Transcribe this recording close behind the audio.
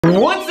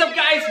What's up,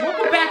 guys?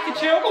 Welcome back to the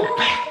channel. Welcome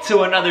back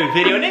to another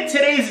video. And in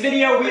today's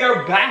video, we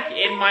are back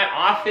in my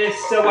office.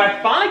 So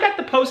I finally got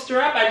the poster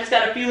up. I just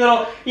got a few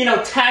little,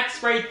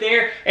 text right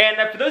there. And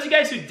for those of you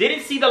guys who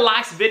didn't see the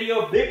last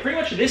video, pretty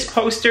much this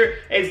poster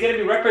is going to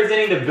be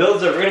representing the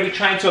builds that we're going to be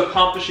trying to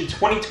accomplish in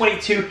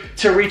 2022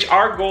 to reach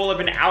our goal of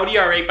an Audi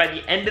R8 by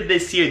the end of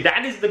this year.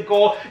 That is the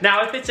goal.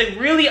 Now, if it's a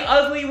really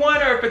ugly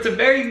one or if it's a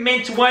very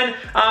mint one,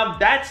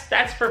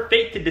 that's for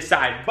fate to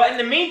decide. But in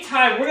the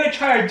meantime, we're going to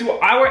try to do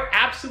our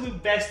absolute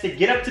best to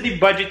get up to the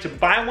budget to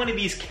buy one of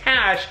these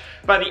cash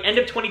by the end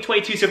of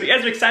 2022. So if you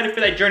guys are excited for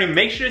that journey,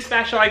 make sure to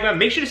smash the like button,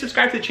 make sure to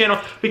subscribe to the channel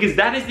because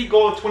that is the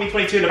goal of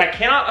 2022. And if I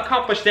cannot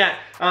accomplish that,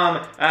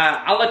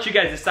 I'll let you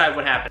guys decide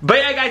what happens. But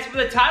yeah, guys, for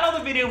the title of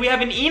the video, we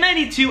have an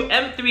E92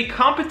 M3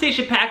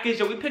 competition package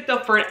that we picked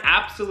up for an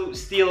absolute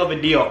steal of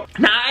a deal.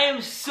 Now, I am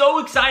so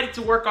excited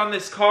to work on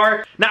this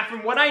car. Now,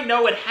 from what I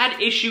know, it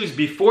had issues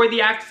before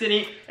the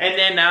accident, and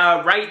then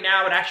right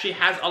now, it actually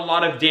has a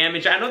lot of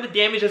damage. I know the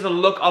damage doesn't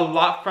look a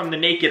lot from the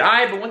naked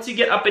eye, but once you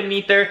get up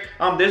beneath there,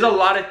 there's a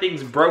lot of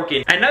things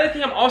broken. Another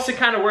thing I'm also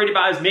kind of worried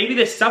about is maybe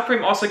the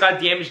subframe also got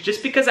damaged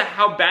just because of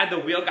how bad the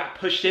wheel got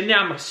pushed in there.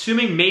 I'm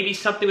assuming maybe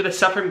something with the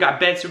subframe got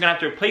bent, so we're gonna have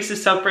to replace the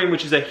subframe,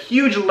 which is a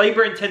huge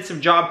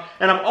labor-intensive job.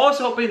 And I'm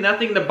also hoping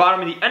nothing in the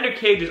bottom of the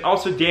undercage is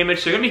also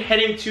damaged. So we're gonna be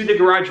heading to the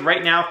garage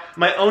right now,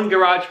 my own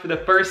garage for the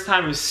first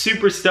time. I'm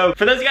super stoked.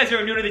 For those of you guys who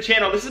are new to the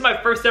channel, this is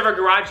my first ever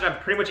garage that I'm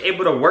pretty much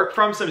able to work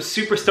from, so I'm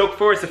super stoked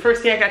for it. It's the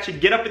first day I can actually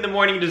get up in the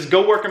morning and just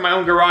go work in my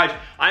own garage.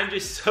 I'm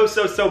just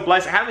so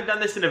blessed. I haven't done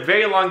this in a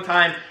very long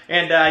time,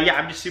 and yeah,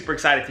 I'm just super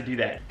excited to do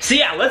that. So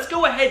yeah, let's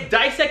go ahead,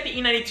 dissect the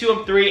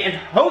E92 M3, and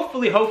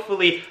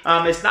hopefully,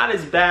 it's not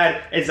as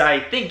bad as I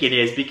think it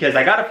is because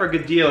I got it for a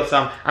good deal,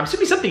 so I'm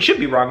assuming something should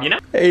be wrong,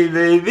 Hey,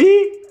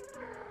 baby.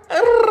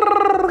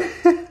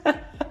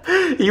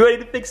 You ready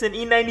to fix an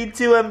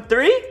E92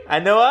 M3? I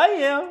know I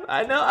am.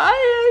 I know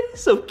I am.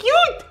 So cute.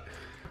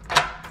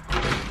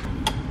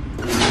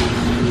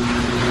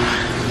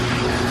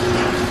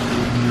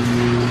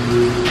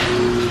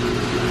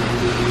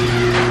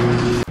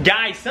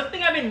 Guys,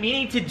 something I've been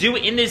meaning to do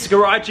in this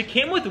garage, it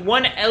came with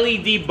one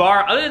LED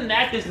bar. Other than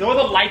that, there's no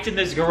other lights in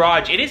this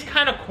garage. It is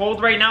kind of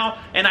cold right now,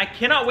 and I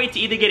cannot wait to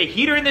either get a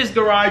heater in this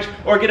garage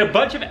or get a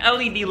bunch of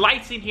LED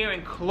lights in here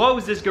and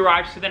close this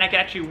garage so then I can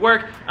actually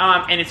work,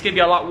 and it's gonna be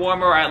a lot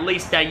warmer, or at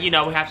least that, we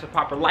have some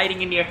proper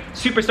lighting in here.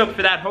 Super stoked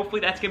for that.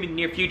 Hopefully that's gonna be in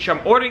the near future.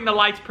 I'm ordering the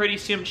lights pretty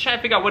soon. I'm just trying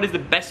to figure out what is the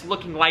best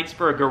looking lights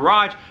for a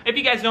garage. If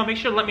you guys know, make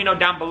sure to let me know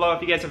down below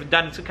if you guys have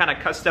done some kind of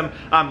custom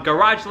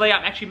garage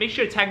layout. Actually, make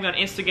sure to tag me on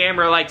Instagram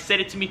or like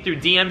send it to me through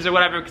DMs or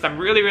whatever, because I'm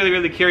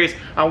really curious.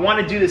 I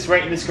want to do this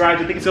right in this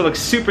garage. I think it's gonna look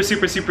super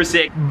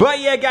sick.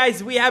 But yeah,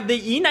 guys, we have the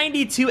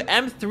E92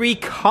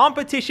 M3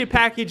 competition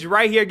package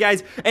right here,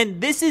 guys, and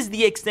this is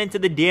the extent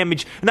of the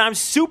damage. Now, I'm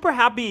super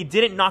happy it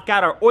didn't knock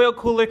out our oil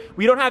cooler.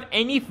 We don't have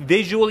any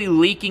visually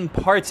leaking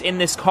parts in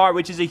this car,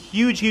 which is a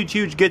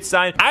huge good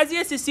sign. As you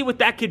guys can see with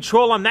that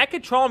control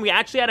arm, we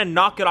actually had to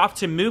knock it off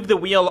to move the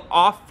wheel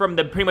off from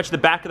pretty much the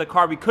back of the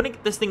car. We couldn't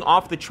get this thing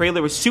off the trailer.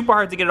 It was super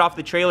hard to get it off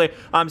the trailer,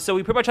 so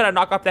we pretty much had to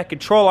knock off that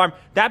control arm.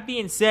 That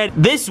being said,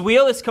 this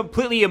wheel is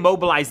completely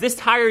immobilized. This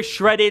tire is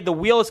shredded. The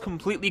wheel is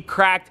completely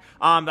cracked,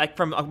 like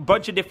from a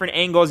bunch of different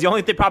angles. The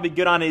only thing probably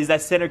good on it is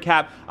that center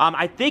cap.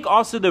 I think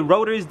also the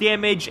rotor is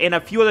damaged and a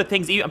few other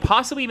things,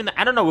 possibly even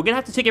I don't know. We're gonna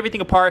have to take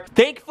everything apart.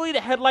 Thankfully,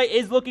 the headlight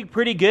is looking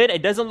pretty good.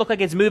 It doesn't look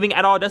like it's moving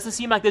at all. It doesn't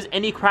seem like there's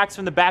any cracks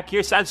from the back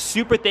here, so I'm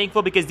super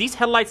thankful because these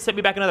headlights set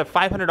me back another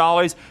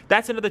 $500.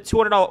 That's another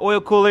 $200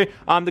 oil cooler.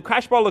 The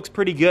crash bar looks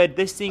pretty good.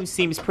 This thing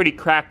seems pretty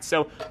cracked,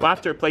 so we'll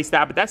have to replace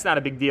that, but that's not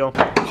a big deal.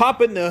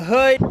 Pop in the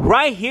hood.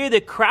 Right here,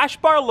 the crash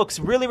bar looks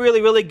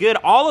really good.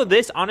 All of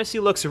this honestly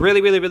looks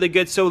really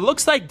good. So it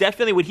looks like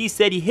definitely what he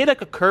said, he hit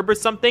like a curb or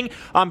something.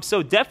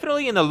 So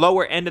definitely in the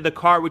lower end of the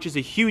car, which is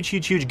a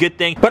huge good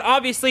thing. But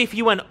obviously, if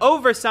you went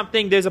over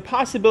something, there's a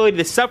possibility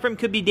the subframe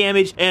could be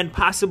damaged and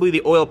possibly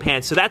the oil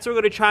pan. So that's what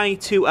we're going to try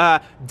to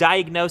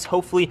diagnose.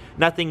 Hopefully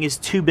nothing is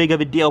too big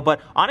of a deal.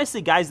 But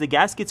honestly, guys, the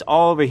gaskets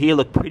all over here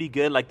look pretty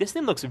good. Like, this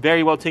thing looks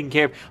very well taken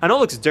care of. I know it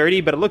looks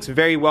dirty, but it looks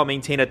very well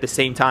maintained at the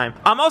same time.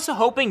 I'm also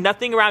hoping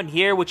nothing around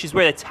here, which is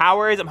where the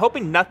tower is. I'm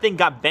hoping nothing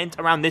got bent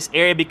around this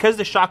area because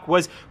the shock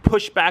was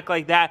pushed back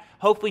like that.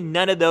 Hopefully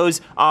none of those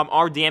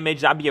are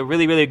damaged. That'd be a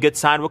really good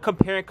sign. We'll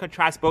compare and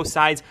contrast both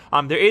sides.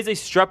 There is a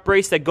strut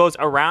brace that goes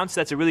around, so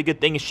that's a really good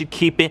thing. It should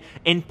keep it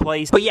in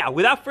place. But yeah,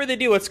 without further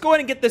ado, let's go ahead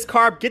and get this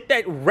car, get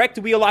that wrecked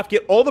wheel off,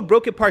 get all the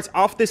broken parts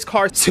off this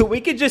car so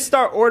we can just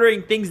start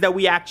ordering things that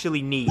we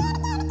actually need.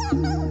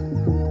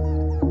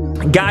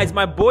 Guys,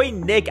 my boy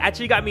Nick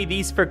actually got me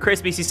these for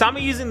Christmas. He saw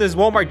me using this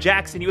Walmart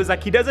jacks and he was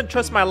like, he doesn't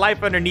trust my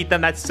life underneath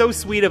them. That's so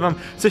sweet of him.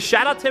 So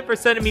shout out to him for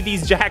sending me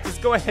these jacks. Let's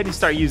go ahead and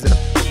start using them.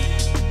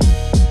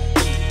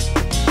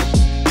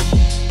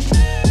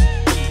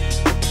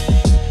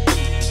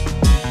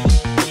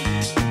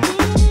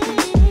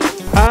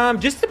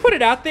 just to put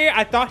it out there,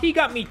 I thought he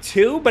got me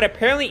 2, but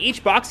apparently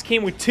each box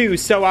came with 2,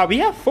 so we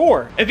have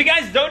 4. If you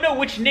guys don't know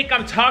which Nick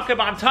I'm talking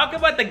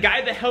about the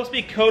guy that helps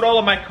me coat all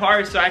of my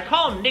cars. So I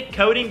call him Nick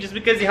Coding just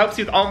because he helps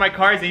me with all my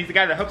cars, and he's the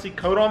guy that helps me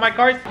coat all my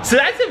cars. So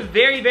that's a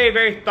very, very,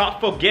 very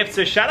thoughtful gift.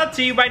 So shout out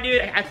to you, my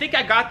dude. I think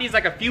I got these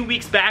like a few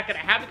weeks back, and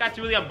I haven't got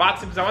to really unbox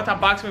them because I want to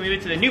unbox them when we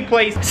move to the new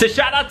place. So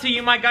shout out to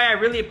you, my guy. I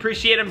really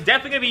appreciate them.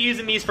 Definitely gonna be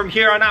using these from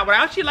here on out. What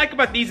I actually like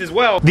about these as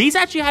well, these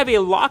actually have a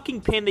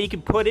locking pin that you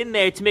can put in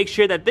there to make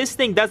sure that this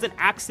thing doesn't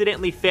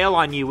accidentally fail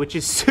on you, which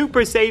is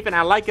super safe, and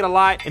I like it a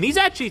lot. And these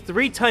are actually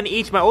 3 ton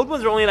each. My old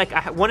ones are only like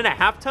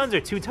 1.5 tons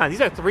or 2 tons.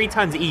 These are 3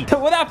 tons each.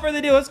 So without further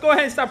ado, let's go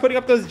ahead and start putting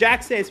up those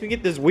jack stands so we can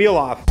get this wheel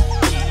off.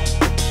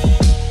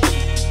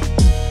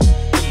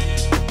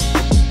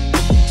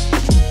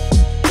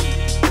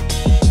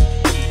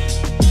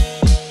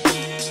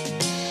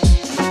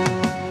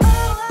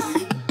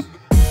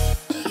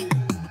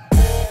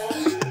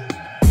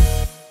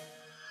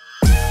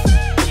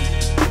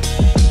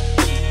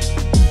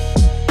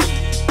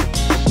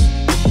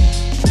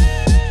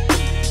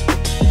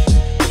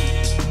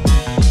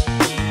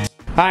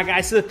 Alright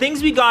guys, so the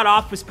things we got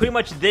off was pretty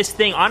much this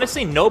thing.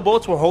 Honestly, no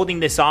bolts were holding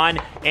this on.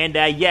 And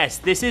yes,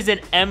 this is an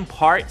M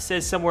part. It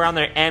says somewhere on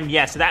there M.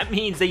 Yeah, so that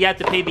means that you have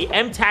to pay the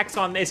M tax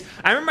on this.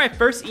 I remember my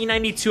first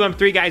E92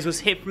 M3, guys,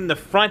 was hit from the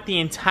front, the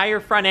entire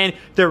front end,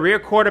 the rear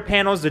quarter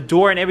panels, the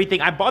door and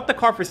everything. I bought the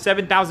car for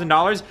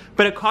 $7,000,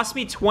 but it cost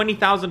me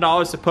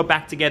 $20,000 to put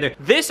back together.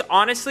 This,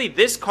 honestly,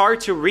 this car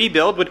to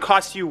rebuild would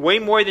cost you way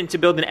more than to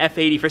build an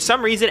F80. For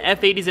some reason,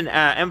 F80s and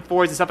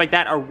M4s and stuff like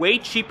that are way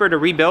cheaper to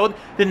rebuild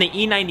than the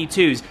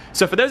E92s.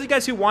 So for those of you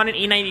guys who want an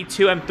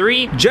E92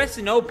 M3,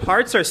 just know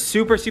parts are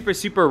super, super,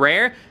 super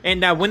rare.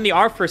 And when they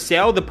are for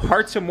sale, the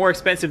parts are more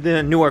expensive than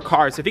a newer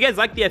car. So if you guys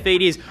like the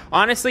F80s,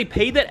 honestly,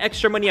 pay that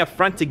extra money up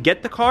front to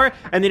get the car,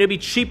 and then it'll be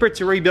cheaper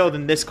to rebuild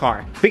than this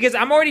car. Because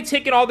I'm already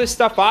taking all this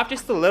stuff off,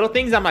 just the little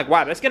things. I'm like,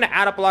 wow, that's gonna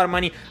add up a lot of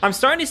money. I'm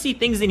starting to see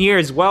things in here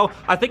as well.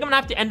 I think I'm gonna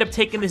have to end up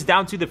taking this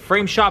down to the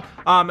frame shop.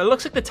 It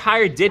looks like the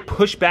tire did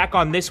push back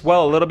on this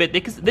well a little bit,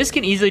 because this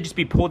can easily just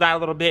be pulled out a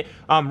little bit.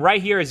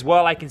 Right here as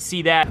well, I can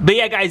see that. But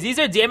yeah, guys, these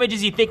are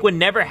damages you think would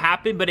never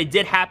happen, but it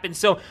did happen.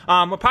 So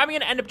we're probably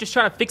gonna end up just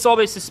trying to fix all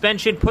this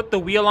suspension, put the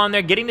wheel on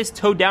there, getting this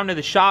towed down to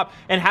the shop,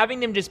 and having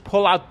them just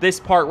pull out this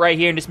part right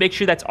here and just make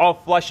sure that's all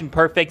flush and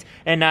perfect.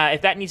 And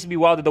if that needs to be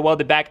welded, the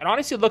welded back. And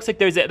honestly, it looks like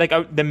there's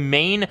the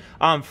main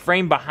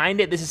frame behind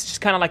it. This is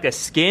just kind of like a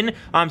skin.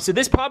 So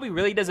this probably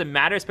really doesn't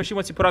matter, especially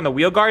once you put on the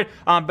wheel guard.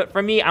 But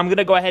for me, I'm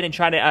gonna go ahead and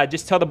try to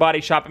just tell the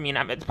body shop. I mean,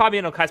 it's probably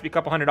gonna cost me a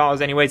couple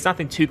 $100 anyway. It's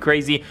nothing too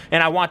crazy,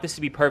 and I want this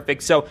to be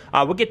perfect. So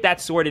we'll get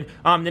that sorted.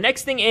 The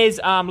next thing is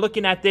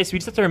looking at this, we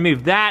just have to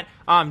remove that.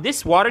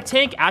 This water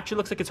tank actually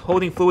looks like it's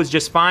holding fluids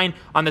just fine.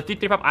 On the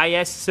 335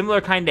 IS,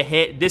 similar kind of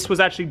hit. This was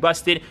actually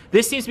busted.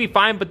 This seems to be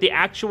fine, but the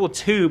actual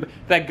tube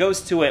that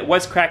goes to it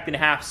was cracked in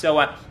half.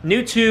 So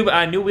new tube,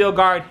 new wheel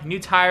guard, new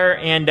tire,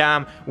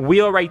 and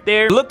wheel right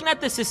there. Looking at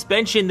the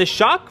suspension, the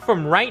shock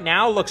from right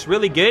now looks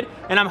really good,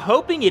 and I'm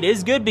hoping it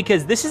is good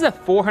because this is a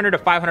 $400 to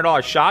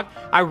 $500 shock.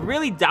 I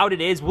really doubt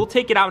it is. We'll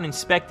take it out and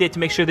inspect it to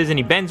make sure there's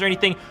any bends or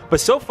anything, but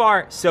so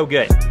far, so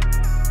good.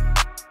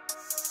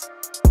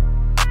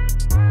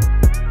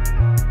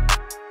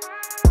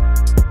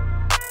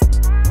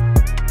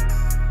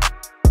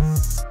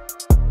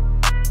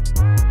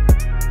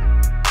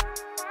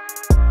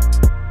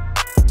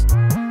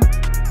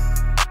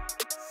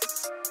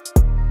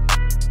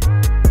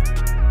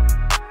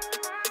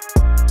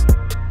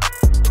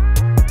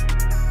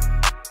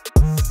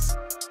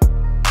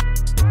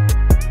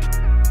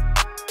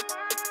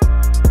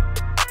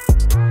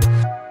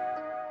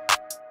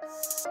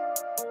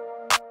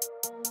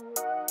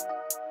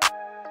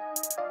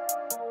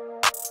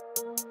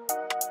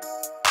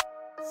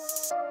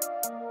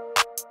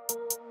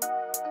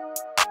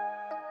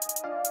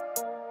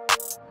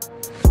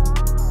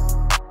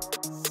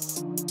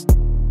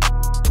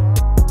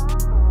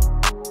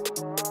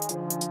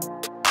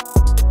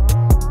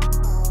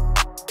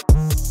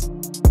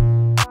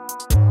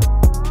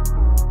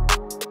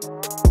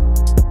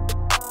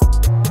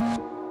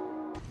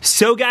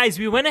 So guys,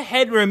 we went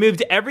ahead and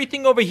removed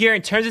everything over here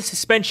in terms of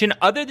suspension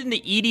other than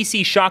the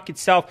EDC shock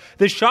itself.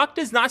 The shock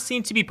does not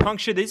seem to be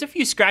punctured. There's a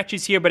few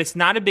scratches here, but it's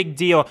not a big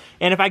deal.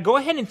 And if I go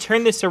ahead and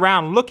turn this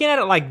around, looking at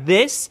it like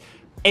this,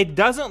 it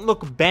doesn't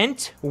look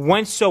bent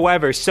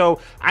whatsoever. So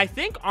I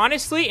think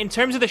honestly, in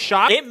terms of the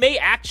shock, it may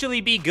actually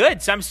be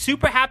good. So I'm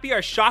super happy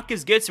our shock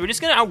is good. So we're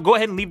just gonna go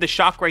ahead and leave the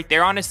shock right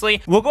there,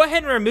 honestly. We'll go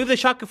ahead and remove the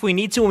shock if we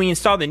need to when we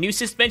install the new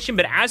suspension.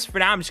 But as for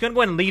now, I'm just gonna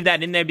go ahead and leave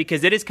that in there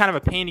because it is kind of a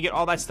pain to get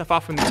all that stuff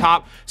off from the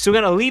top. So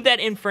we're gonna leave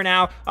that in for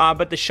now.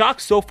 But the shock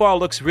so far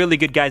looks really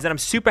good, guys. And I'm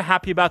super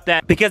happy about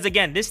that because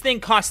again, this thing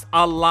costs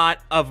a lot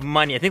of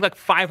money. I think like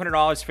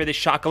 $500 for this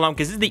shock alone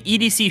because this is the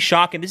EDC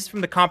shock and this is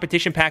from the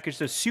competition package.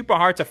 So super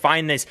hard hard to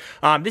find this.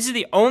 This is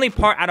the only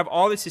part out of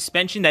all the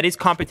suspension that is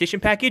competition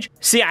package.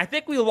 See, I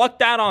think we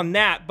lucked out on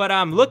that, but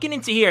looking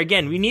into here,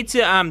 again, we need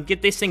to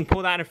get this thing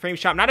pulled out in a frame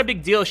shop. Not a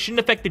big deal, shouldn't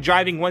affect the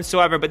driving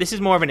whatsoever, but this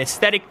is more of an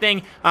aesthetic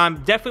thing.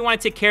 Definitely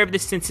want to take care of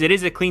this since it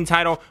is a clean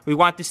title. We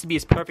want this to be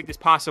as perfect as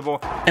possible.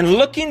 And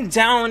looking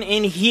down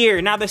in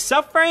here, now the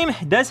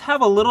subframe does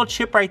have a little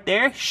chip right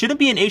there. Shouldn't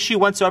be an issue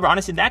whatsoever.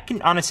 Honestly, that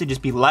can honestly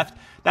just be left.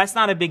 That's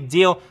not a big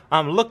deal.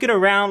 Looking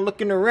around,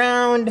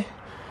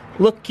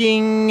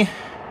 looking.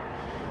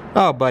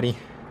 Oh, buddy.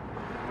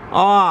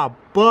 Oh,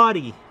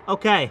 buddy.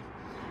 Okay.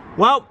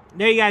 Well,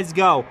 there you guys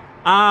go.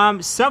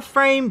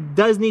 Subframe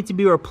does need to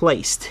be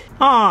replaced.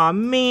 Aw,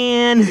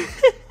 man.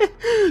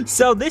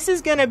 So this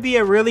is gonna be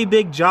a really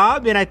big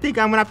job, and I think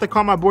I'm gonna have to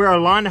call my boy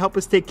Arlan to help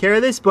us take care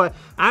of this, but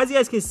as you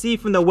guys can see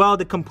from the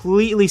weld, it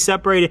completely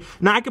separated.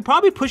 Now, I could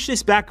probably push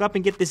this back up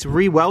and get this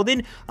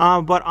re-welded,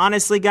 but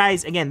honestly,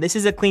 guys, again, this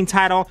is a clean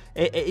title.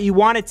 You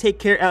want to take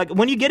care,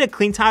 when you get a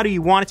clean title,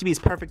 you want it to be as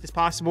perfect as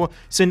possible,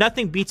 so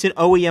nothing beats an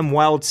OEM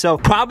weld, so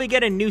probably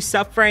get a new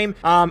subframe.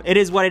 It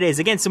is what it is.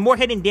 Again, some more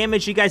hidden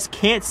damage you guys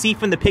can't see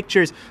from the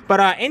pictures,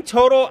 but in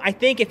total, I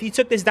think if you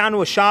took this down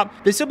to a shop,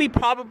 this will be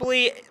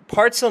probably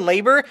parts and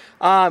labor.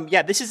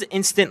 Yeah, this is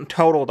instant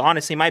totaled,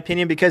 honestly, in my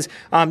opinion, because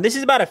this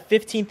is about a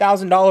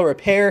 $15,000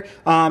 repair,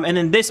 and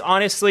then this,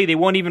 honestly, they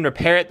won't even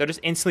repair it. They'll just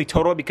instantly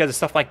total it because of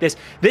stuff like this.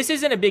 This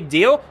isn't a big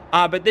deal,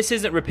 but this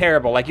isn't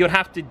repairable. Like, you'll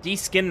have to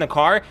de-skin the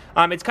car.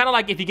 It's kind of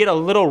like if you get a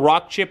little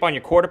rock chip on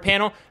your quarter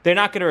panel, they're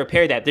not going to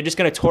repair that. They're just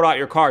going to total out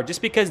your car,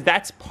 just because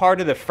that's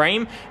part of the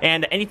frame,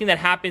 and anything that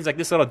happens, like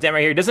this little dent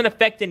right here, doesn't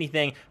affect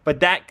anything, but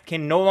that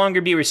can no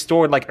longer be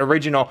restored like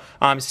original.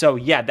 So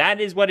yeah, that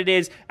is what it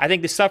is. I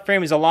think the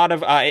subframe is a lot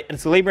of,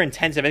 it's labor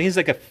intensive. I think it's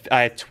like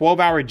a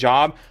 12-hour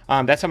job.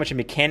 That's how much a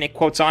mechanic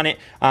quotes on it.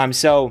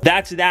 So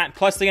that's that.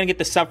 Plus, they're gonna get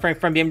the subframe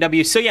from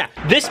BMW. So yeah,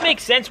 this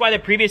makes sense why the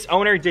previous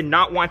owner did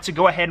not want to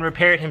go ahead and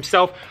repair it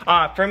himself.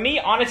 For me,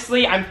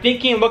 honestly, I'm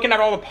thinking, looking at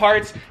all the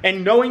parts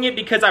and knowing it,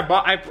 because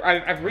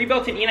I've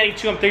rebuilt an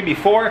E92 M3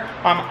 before.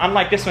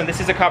 Unlike this one, this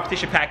is a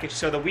competition package,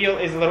 so the wheel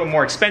is a little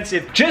more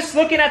expensive. Just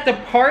looking at the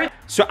part,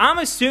 so I'm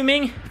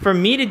assuming for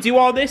me to do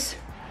all this,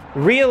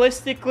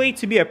 realistically,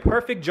 to be a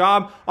perfect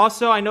job.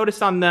 Also, I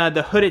noticed on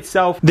the hood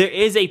itself, there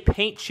is a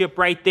paint chip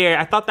right there.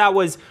 I thought that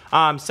was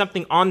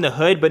something on the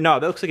hood, but no,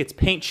 that looks like it's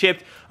paint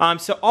chipped.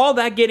 So all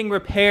that getting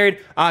repaired,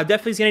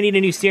 definitely is gonna need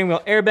a new steering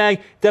wheel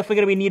airbag, definitely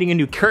gonna be needing a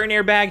new curtain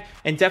airbag,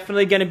 and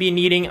definitely gonna be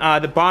needing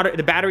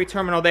the battery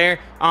terminal there.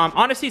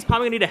 Honestly, it's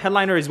probably gonna need a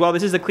headliner as well.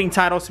 This is a clean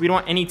title, so we don't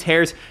want any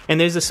tears, and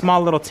there's a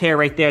small little tear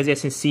right there, as you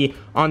guys can see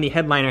on the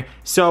headliner.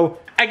 So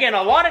again,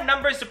 a lot of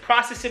numbers to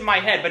process in my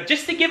head, but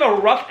just to give a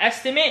rough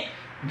estimate,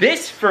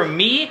 this, for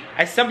me,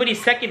 as somebody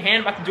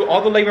secondhand, about to do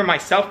all the labor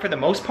myself for the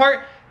most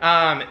part,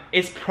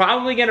 it's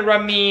probably gonna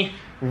run me,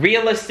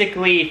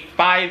 realistically,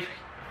 five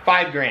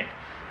grand.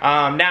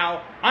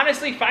 Now,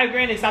 honestly, 5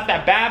 grand is not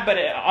that bad, but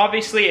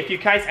obviously, if you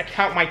guys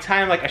account my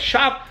time, like a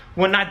shop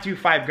would not do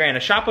 5 grand.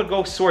 A shop would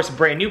go source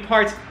brand new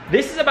parts.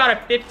 This is about a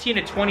 $15,000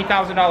 to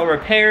 $20,000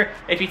 repair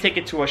if you take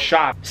it to a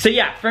shop. So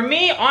yeah, for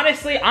me,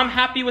 honestly, I'm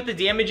happy with the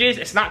damages.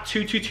 It's not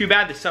too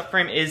bad. The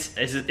subframe is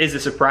a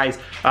surprise.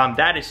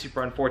 That is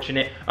super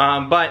unfortunate.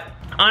 But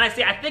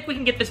honestly, I think we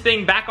can get this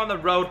thing back on the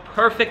road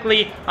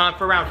perfectly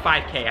for around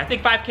 5K. I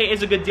think 5K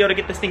is a good deal to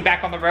get this thing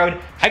back on the road.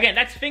 Again,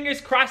 that's fingers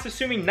crossed,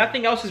 assuming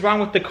nothing else is wrong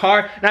with the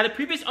car. Now, the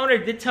previous owner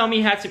did tell me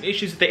he had some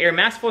issues with the air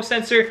mass flow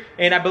sensor,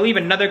 and I believe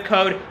another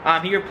code.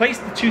 He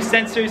replaced the 2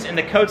 sensors, and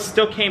the code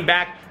still came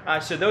back.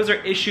 So those are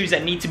issues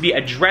that need to be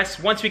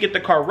addressed once we get the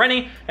car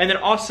running. And then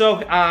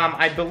also,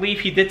 I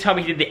believe he did tell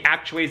me he did the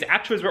actuators. The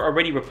actuators were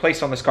already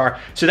replaced on this car,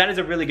 so that is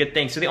a really good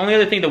thing. So the only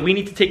other thing that we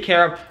need to take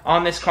care of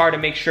on this car to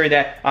make sure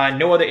that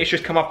no other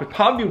issues come up would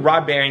probably be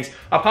rod bearings.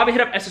 I'll probably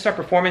hit up SSR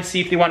Performance, see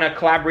if they want to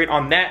collaborate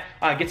on that,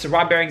 get some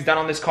rod bearings done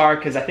on this car,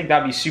 because I think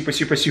that would be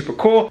super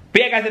cool.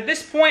 But yeah, guys, at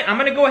this point, I'm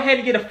going to go ahead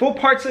and get a full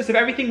parts list of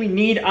everything we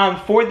need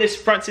for this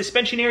front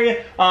suspension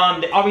area.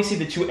 Obviously,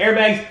 the 2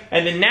 airbags,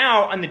 and then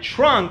now on the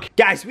trunk,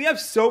 guys, we have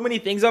so many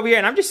things over here,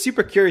 and I'm just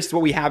super curious to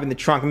what we have in the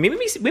trunk. Maybe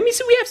we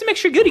have some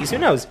extra goodies, who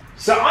knows?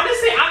 So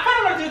honestly, I kind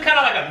of want to do kind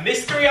of like a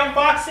mystery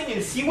unboxing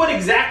and see what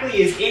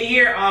exactly is in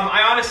here.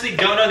 I honestly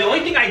don't know. The only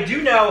thing I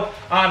do know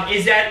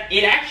is that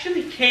it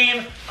actually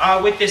came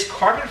with this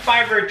carbon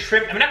fiber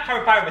trim. I mean, not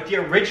carbon fiber, but the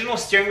original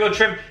steering wheel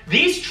trim.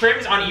 These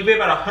trims on eBay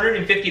about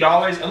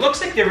 $150. It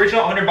looks like the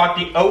original owner bought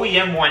the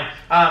OEM one,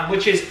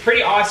 which is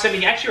pretty awesome.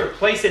 He actually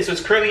replaced it, so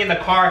it's currently in the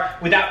car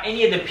without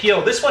any of the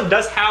peel. This one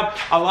does have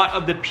a lot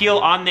of the peel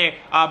on there,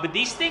 but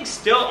these things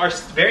still are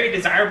very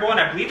desirable, and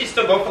I believe they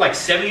still go for like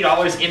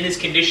 $70 in this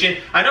condition.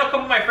 I know a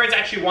couple of my friends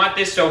actually want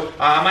this, so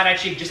I might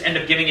actually just end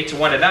up giving it to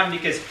one of them,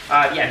 because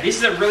yeah, this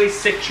is a really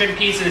sick trim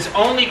piece, and this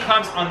only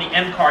comes on the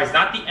M cars,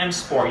 not the M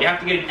Sport. You have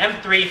to get an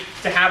M3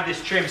 to have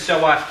this trim. So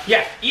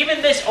yeah,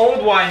 even this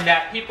old one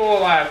that people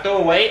throw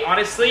away,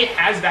 honestly,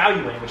 has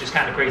value in it, which is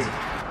kind of crazy.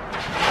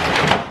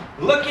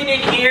 Looking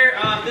in here,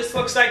 this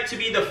looks like to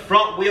be the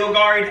front wheel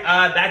guard.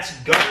 That's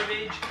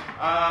garbage.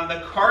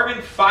 the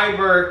carbon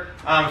fiber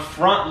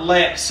front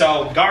lip,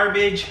 so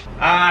garbage.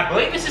 I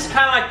believe this is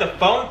kind of like the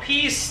foam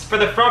piece for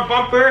the front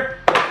bumper,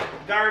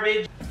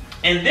 garbage.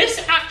 And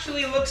this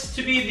actually looks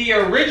to be the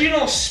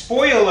original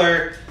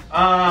spoiler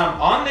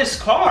on this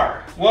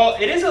car. Well,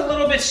 it is a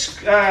little bit,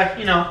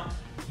 you know,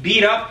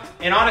 beat up,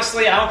 and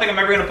honestly, I don't think I'm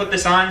ever gonna put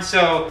this on,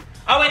 so.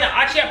 Oh wait, no,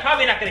 actually I'm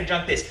probably not gonna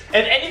junk this. If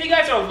any of you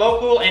guys are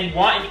local and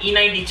want an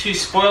E92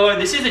 spoiler,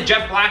 this is a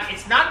jet black.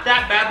 It's not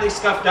that badly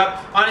scuffed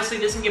up. Honestly,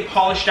 this can get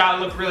polished out,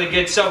 look really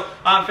good. So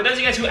for those of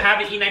you guys who have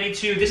an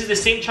E92, this is the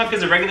same chunk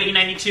as a regular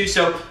E92.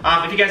 So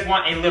if you guys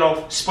want a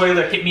little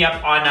spoiler, hit me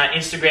up on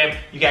Instagram.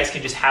 You guys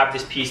can just have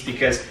this piece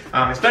because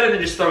it's better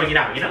than just throwing it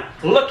out, you know?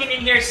 Looking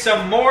in here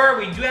some more,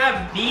 we do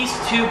have these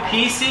two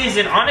pieces,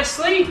 and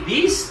honestly,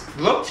 these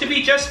look to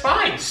be just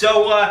fine.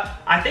 So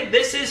I think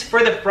this is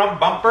for the front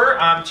bumper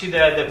to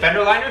the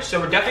fender liner. So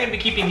we're definitely gonna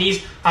be keeping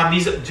these.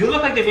 These do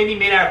look like they may be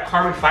made out of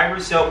carbon fiber,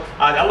 so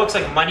that looks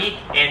like money,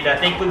 and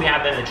thankfully we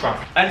have that in the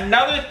trunk.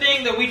 Another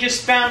thing that we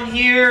just found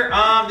here,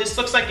 this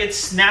looks like it's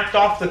snapped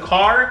off the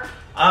car.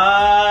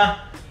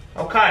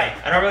 Okay,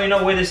 I don't really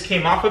know where this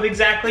came off of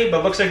exactly,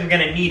 but looks like we're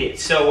gonna need it.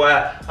 So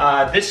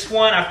this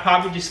one, I'll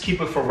probably just keep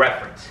it for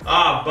reference.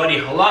 Oh, buddy,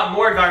 a lot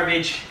more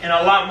garbage and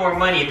a lot more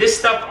money. This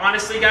stuff,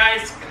 honestly,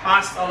 guys,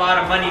 costs a lot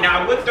of money. Now,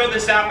 I would throw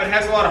this out, but it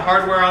has a lot of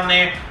hardware on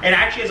there, and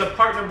actually has a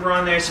part number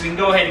on there, so we can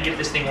go ahead and get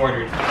this thing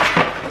ordered.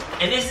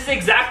 And this is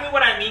exactly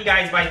what I mean,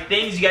 guys, by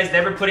things you guys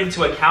never put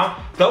into account.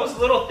 Those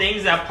little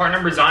things that have part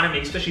numbers on them,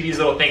 especially these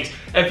little things.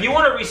 If you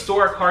want to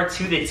restore a car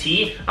to the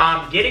T,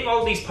 getting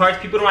all these parts,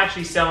 people don't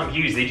actually sell them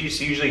used. They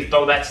just usually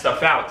throw that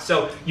stuff out.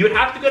 So you would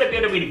have to go to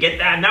BMW to get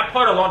that, and that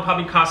part alone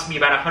probably cost me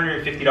about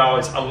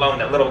 $150 alone,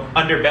 that little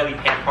underbelly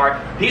pan part.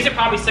 These are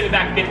probably sending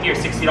back $50 or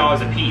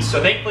 $60 a piece.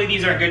 So thankfully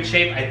these are in good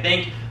shape, I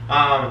think.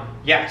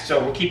 Yeah,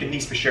 so we're keeping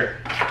these for sure.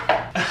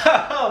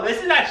 Oh,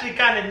 this is actually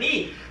kind of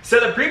neat. So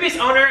the previous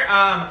owner,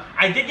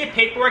 I did get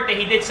paperwork that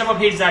he did some of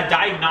his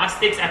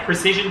diagnostics at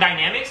Precision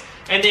Dynamics,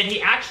 and then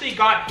he actually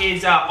got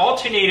his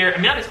alternator, I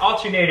mean not his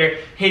alternator,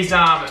 his,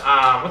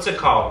 what's it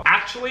called?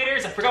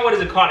 Actuators? I forgot what is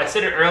it called. I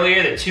said it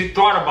earlier, the two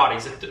throttle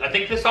bodies. I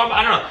think this,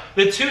 I don't know.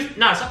 The two,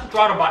 no, it's not the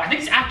throttle body. I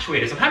think it's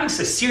actuators. I'm having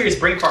some serious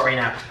brain fart right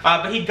now.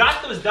 But he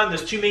got those done,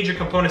 those two major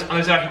components on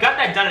his side. He got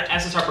that done at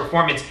SSR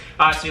Performance.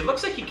 So it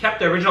looks like he kept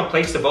the original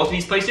place to both of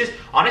these places.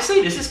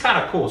 Honestly, this is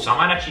kind of cool, so I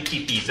might actually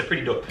keep these. They're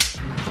pretty dope.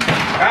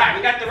 Alright,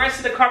 we got the rest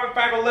of the carbon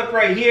fiber lip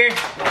right here.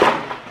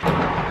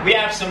 We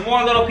have some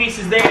more little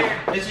pieces there.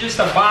 This is just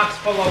a box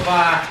full of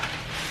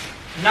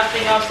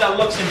nothing else that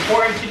looks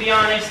important, to be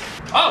honest.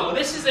 Oh, well,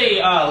 this is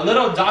a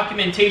little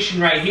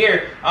documentation right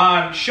here.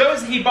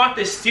 Shows that he bought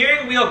the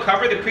steering wheel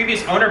cover. The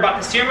previous owner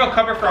bought the steering wheel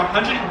cover for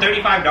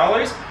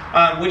 $135.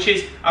 Which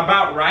is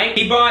about right.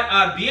 He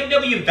bought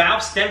BMW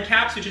valve stem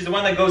caps, which is the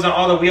one that goes on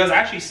all the wheels. I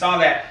actually saw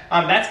that.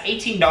 That's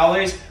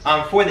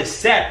 $18 for the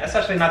set. That's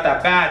actually not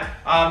that bad.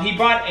 He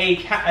bought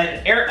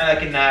an air,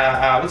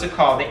 what's it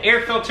called? The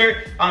air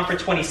filter for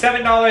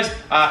 $27.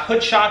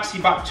 Hood shocks, he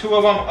bought 2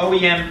 of them,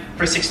 OEM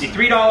for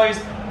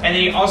 $63. And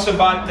then he also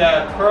bought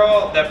the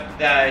pearl,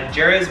 the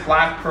Jerez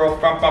black pearl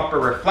front bumper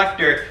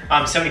reflector,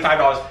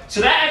 $75.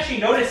 So that actually,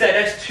 notice that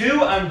that's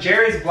 2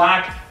 Jerez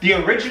black, the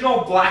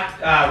original black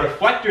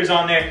reflectors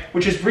on there,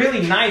 which is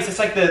really nice. It's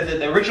like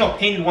the original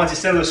painted ones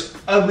instead of those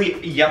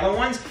ugly yellow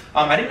ones.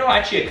 I didn't know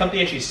actually a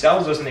company actually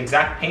sells those in the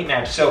exact paint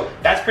match, so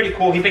that's pretty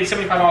cool. He paid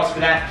 $75 for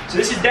that. So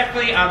this is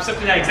definitely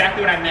something that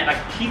exactly what I meant.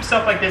 Like, keep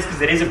stuff like this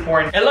because it is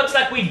important. It looks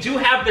like we do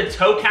have the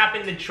toe cap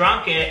in the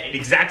trunk, an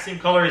exact same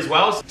color as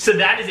well. So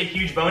that is a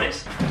huge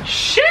bonus.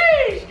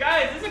 Sheesh,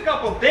 guys, there's a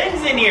couple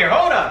things in here.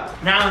 Hold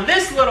up. Now in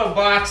this little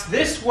box,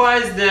 this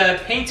was the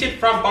painted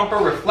front bumper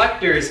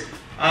reflectors.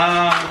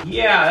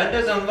 Yeah, that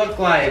doesn't look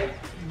like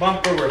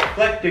bumper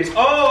reflectors.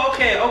 Oh,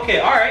 okay,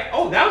 all right.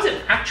 Oh, that was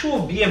an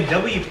actual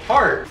BMW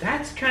part.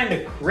 That's kind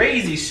of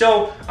crazy.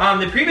 So,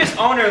 the previous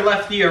owner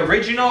left the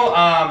original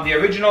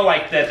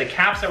like the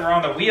caps that were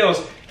on the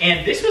wheels,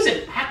 and this was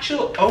an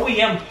actual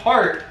OEM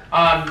part.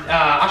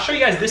 I'll show you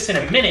guys this in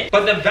a minute.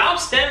 But the valve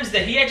stems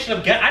that he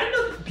actually got, I didn't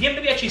know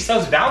BMW actually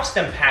sells valve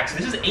stem packs.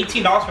 This is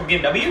 $18 from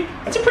BMW.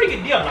 That's a pretty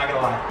good deal, I'm not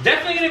gonna lie.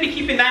 Definitely gonna be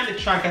keeping that in the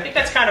trunk. I think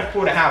that's kind of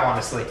cool to have,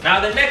 honestly. Now,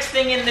 the next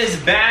thing in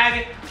this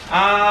bag,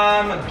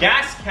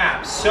 gas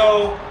caps.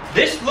 So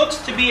this looks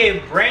to be a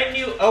brand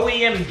new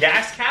OEM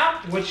gas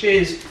cap, which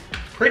is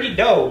pretty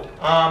dope.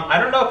 I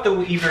don't know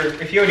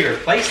if you already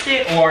replaced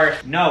it or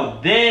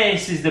no.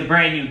 This is the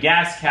brand new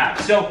gas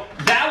cap. So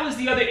that was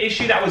the other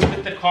issue that was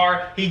with the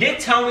car. He did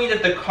tell me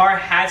that the car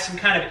had some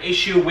kind of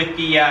issue with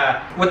the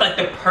like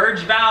the purge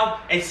valve.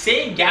 It's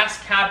saying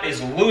gas cap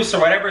is loose or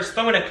whatever. It's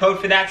throwing a code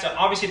for that. So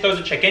obviously it throws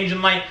a check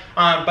engine light.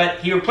 But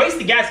he replaced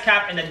the gas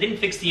cap and then didn't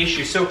fix the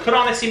issue. So it could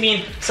honestly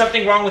mean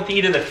something wrong with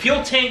either the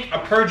fuel tank, a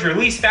purge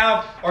release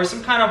valve, or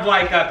some kind of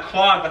like a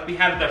clog like we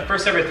had the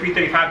first ever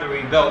 335 that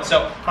we built.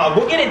 So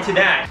we'll get into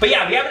that. But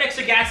yeah, we have an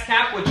extra gas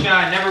cap, which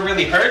never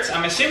really hurts.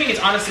 I'm assuming it's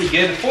honestly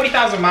good.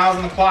 40,000 miles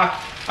on the clock.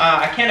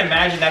 I can't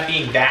imagine that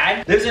being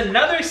bad. There's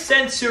another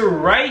sensor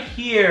right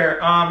here.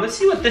 Let's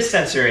see what this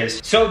sensor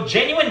is. So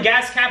genuine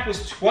gas cap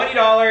was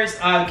 $20.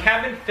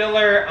 Cabin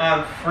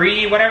filler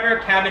free, whatever.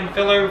 Cabin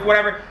filler,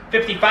 whatever.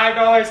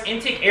 $55.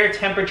 Intake air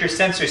temperature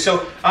sensor.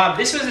 So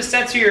this was a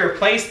sensor you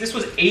replaced. This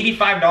was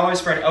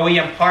 $85 for an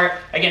OEM part.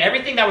 Again,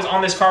 everything that was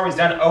on this car was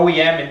done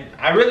OEM, and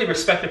I really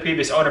respect the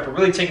previous owner for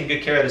really taking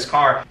good care of this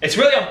car. It's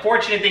really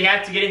unfortunate they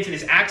had to get into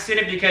this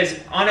accident because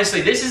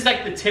honestly, this is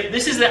like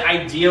this is the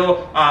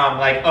ideal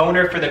like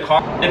owner for the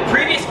car. The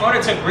previous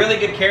owner took really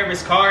good care of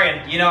his car,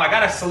 and you know, I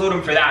gotta salute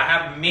him for that. I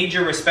have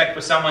major respect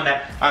for someone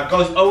that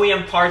goes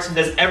OEM parts and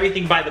does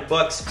everything by the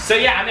books. So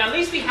yeah, I mean, at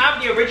least we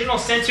have the original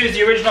sensors,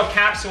 the original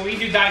caps. So when we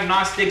do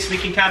diagnostics, we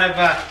can kind of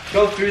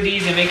go through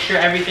these and make sure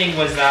everything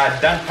was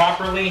done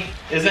properly.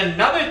 There's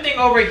another thing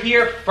over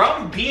here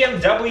from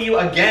BMW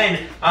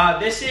again.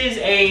 This is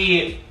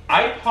a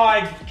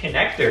iPod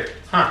connector.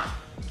 Huh.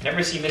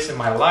 Never seen this in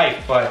my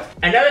life, but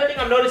another thing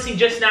I'm noticing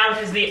just now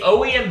is the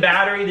OEM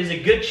battery. There's a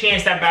good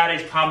chance that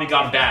battery's probably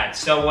gone bad.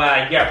 So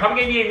yeah,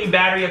 probably gonna need a new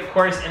battery, of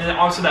course, and then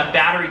also that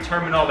battery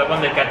terminal, that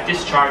one that got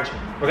discharged.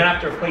 We're gonna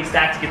have to replace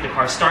that to get the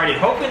car started.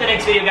 Hopefully in the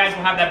next video, guys,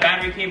 we'll have that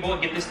battery cable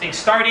and get this thing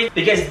started,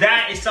 because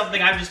that is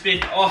something I've just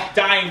been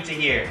dying to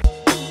hear.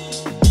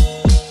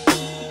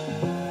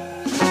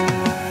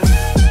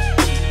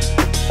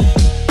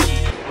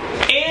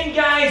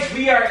 Guys,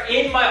 we are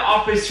in my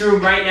office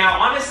room right now.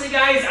 Honestly,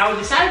 guys, I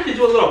decided to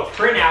do a little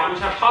printout,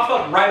 which I'll pop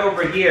up right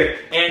over here.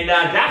 And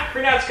that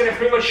printout's gonna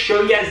pretty much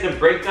show you guys the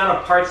breakdown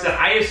of parts that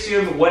I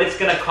assume what it's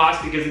gonna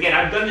cost, because again,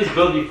 I've done this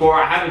build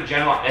before. I have a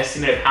general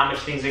estimate of how much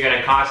things are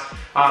gonna cost.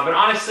 But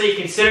honestly,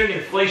 considering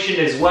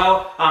inflation as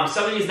well,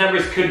 some of these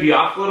numbers could be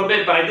off a little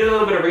bit, but I did a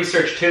little bit of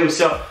research too,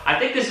 so I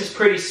think this is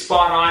pretty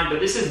spot on, but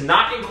this is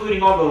not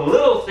including all the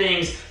little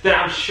things that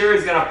I'm sure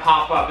is gonna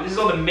pop up. But this is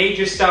all the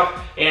major stuff,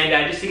 and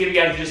just to give you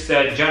guys just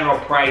a general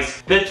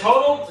price. The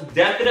total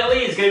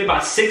definitely is gonna be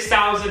about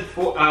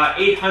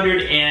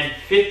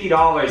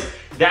 $6,850.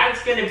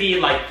 That's gonna be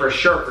like for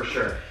sure.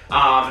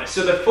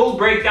 So the full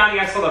breakdown, you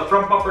guys saw the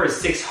front bumper is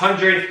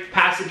 $600,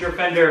 passenger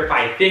fender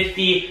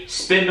 $550,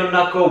 spindle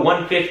knuckle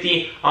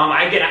 $150.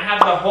 Again, I have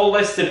the whole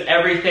list of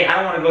everything. I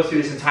don't want to go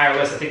through this entire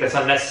list. I think that's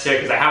unnecessary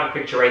because I have a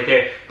picture right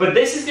there. But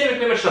this is going to be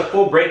pretty much the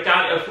full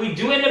breakdown. If we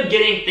do end up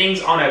getting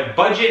things on a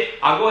budget,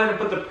 I'll go ahead and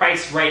put the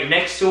price right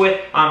next to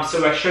it.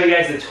 So I'll show you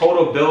guys the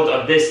total build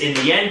of this in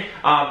the end.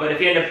 But if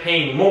you end up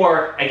paying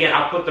more, again,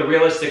 I'll put the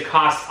realistic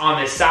cost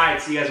on this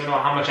side so you guys will know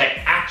how much I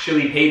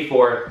actually paid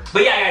for it.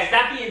 But yeah, guys,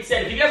 that being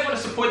said, if you guys want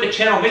to support the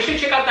channel, make sure to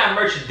check out that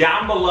merch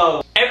down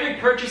below. Every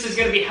purchase is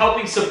going to be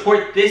helping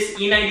support this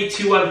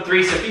E92 on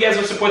 3. So if you guys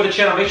want to support the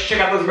channel, make sure to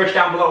check out those merch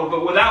down below.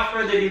 But without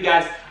further ado,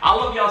 guys, I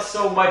love y'all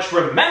so much.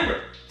 Remember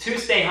to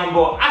stay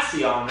humble. I'll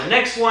see y'all on the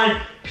next one.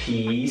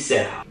 Peace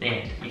out.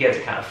 Man, you guys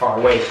are kind of far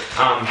away.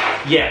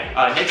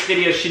 Next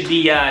video should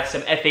be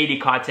some F80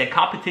 content,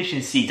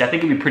 competition seats. I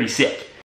think it'll be pretty sick.